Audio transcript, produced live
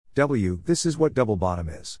This is what double bottom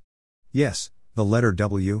is. Yes, the letter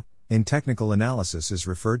W, in technical analysis is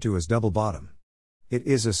referred to as double bottom. It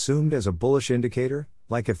is assumed as a bullish indicator,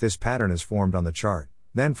 like if this pattern is formed on the chart,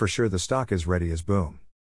 then for sure the stock is ready as boom.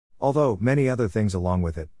 Although, many other things along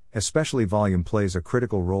with it, especially volume plays a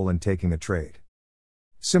critical role in taking a trade.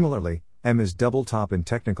 Similarly, M is double top in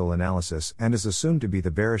technical analysis and is assumed to be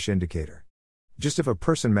the bearish indicator. Just if a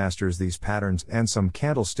person masters these patterns and some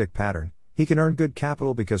candlestick pattern, he can earn good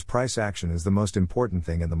capital because price action is the most important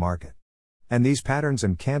thing in the market. And these patterns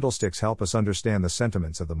and candlesticks help us understand the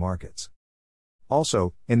sentiments of the markets.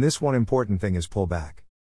 Also, in this one important thing is pullback.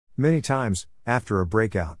 Many times, after a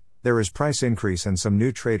breakout, there is price increase and some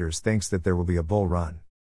new traders thinks that there will be a bull run.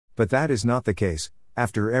 But that is not the case.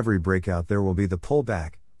 After every breakout there will be the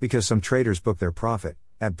pullback, because some traders book their profit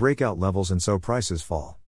at breakout levels and so prices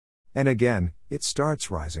fall. And again, it starts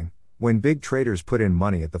rising when big traders put in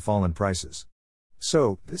money at the fallen prices.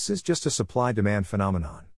 So, this is just a supply-demand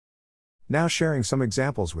phenomenon. Now sharing some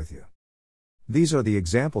examples with you. These are the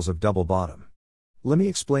examples of double bottom. Let me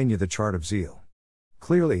explain you the chart of Zeal.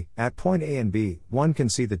 Clearly, at point A and B, one can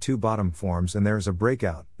see the two bottom forms and there is a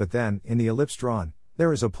breakout, but then, in the ellipse drawn,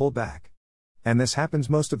 there is a pullback. And this happens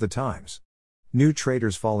most of the times. New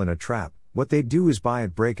traders fall in a trap. What they do is buy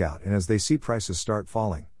at breakout, and as they see prices start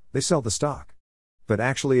falling, they sell the stock. But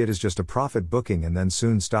actually it is just a profit booking, and then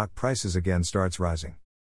soon stock prices again starts rising.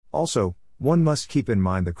 Also, one must keep in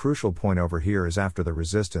mind the crucial point over here is after the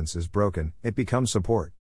resistance is broken, it becomes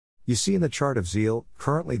support. You see in the chart of Zeal,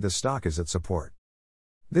 currently the stock is at support.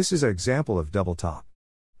 This is an example of double top.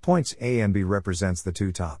 Points A and B represents the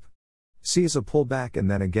two top. C is a pullback, and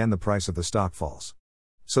then again the price of the stock falls.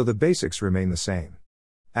 So the basics remain the same.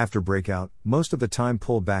 After breakout, most of the time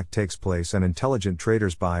pullback takes place and intelligent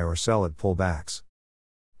traders buy or sell at pullbacks.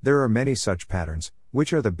 There are many such patterns,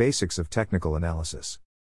 which are the basics of technical analysis.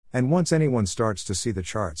 And once anyone starts to see the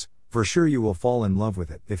charts, for sure you will fall in love with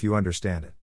it if you understand it.